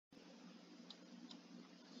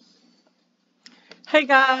Hey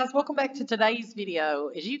guys, welcome back to today's video.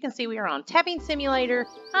 As you can see, we are on Tapping Simulator.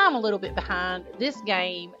 I'm a little bit behind. This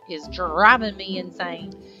game is driving me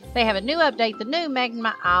insane. They have a new update, the new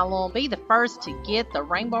Magma Island. Be the first to get the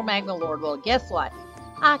Rainbow Magma Lord. Well, guess what?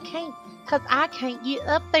 I can't, because I can't get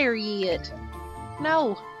up there yet.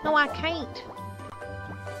 No, I can't.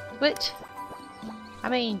 But, I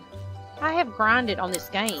mean, I have grinded on this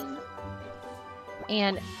game.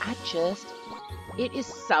 And it is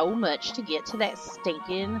so much to get to that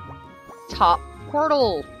stinking top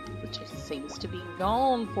portal, which just seems to be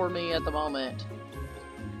gone for me at the moment.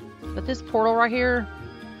 But this portal right here,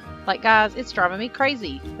 like guys, it's driving me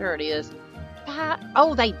crazy. There it is.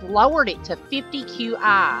 Oh, they lowered it to 50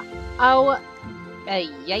 QI. Oh,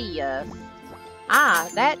 yes.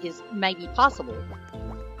 That is maybe possible.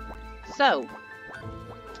 So,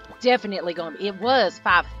 definitely going to be, it was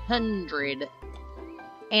 500.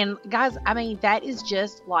 And guys, I mean, that is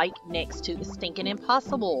just like next to stinking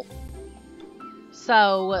impossible.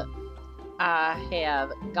 So, I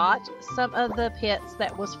have got some of the pets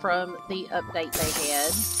that was from the update they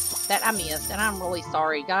had that I missed. And I'm really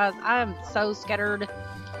sorry, guys. I'm so scattered.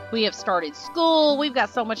 We have started school. We've got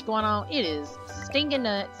so much going on. It is stinking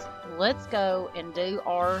nuts. Let's go and do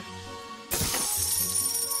our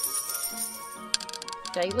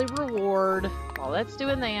daily reward. While that's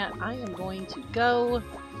doing that, I am going to go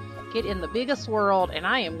get in the biggest world, and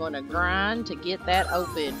I am going to grind to get that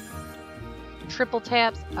open. Triple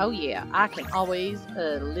taps. Oh yeah, I can always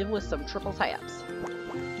live with some triple taps.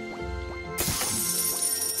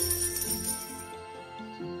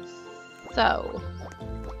 So,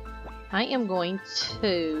 I am going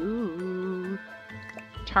to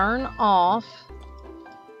turn off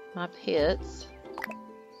my pets.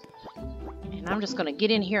 And I'm just going to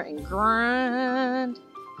get in here and grind.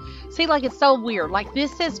 See, like, it's so weird. Like,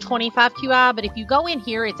 this says 25 QI, but if you go in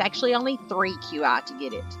here, it's actually only 3 QI to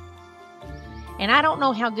get it. And I don't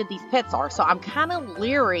know how good these pets are, so I'm kind of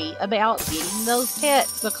leery about getting those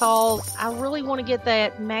pets because I really want to get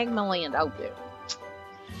that Magma Land open.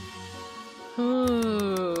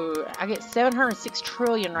 I get 706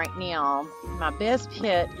 trillion right now. My best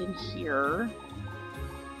pet in here.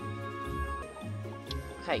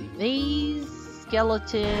 Okay, these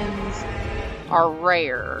skeletons are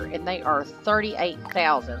rare, and they are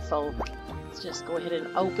 38,000. So let's just go ahead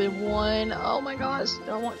and open one. Oh my gosh,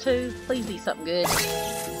 I want to. Please be something good.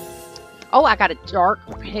 Oh, I got a Dark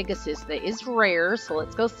Pegasus that is rare, so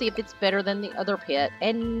let's go see if it's better than the other pet.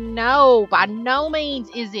 And no, by no means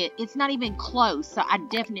is it. It's not even close, so I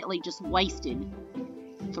definitely just wasted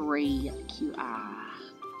 3 QI.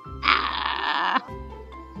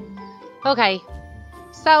 Okay.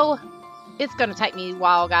 So, it's going to take me a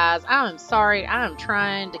while, guys. I'm sorry. I'm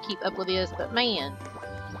trying to keep up with this, but man,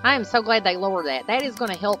 I am so glad they lowered that. That is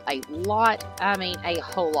going to help a lot. I mean, a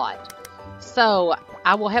whole lot. So,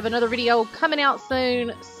 I will have another video coming out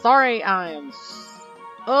soon. Sorry, I am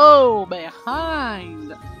so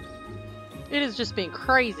behind. It has just been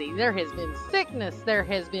crazy. There has been sickness. There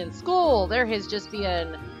has been school. There has just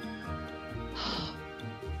been...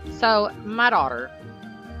 So, my daughter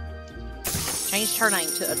changed her name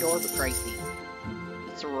to Adorable Gracie.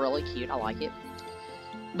 It's really cute. I like it.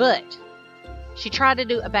 But she tried to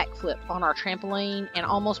do a backflip on our trampoline and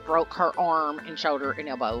almost broke her arm and shoulder and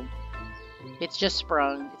elbow. It's just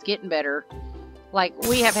sprung. It's getting better. Like,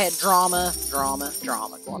 we have had drama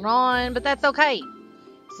going on, but that's okay.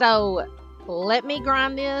 So, let me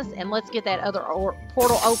grind this and let's get that other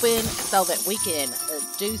portal open so that we can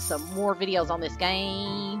do some more videos on this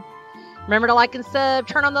game. Remember to like and sub,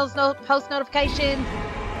 turn on those post notifications.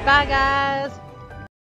 Bye, guys.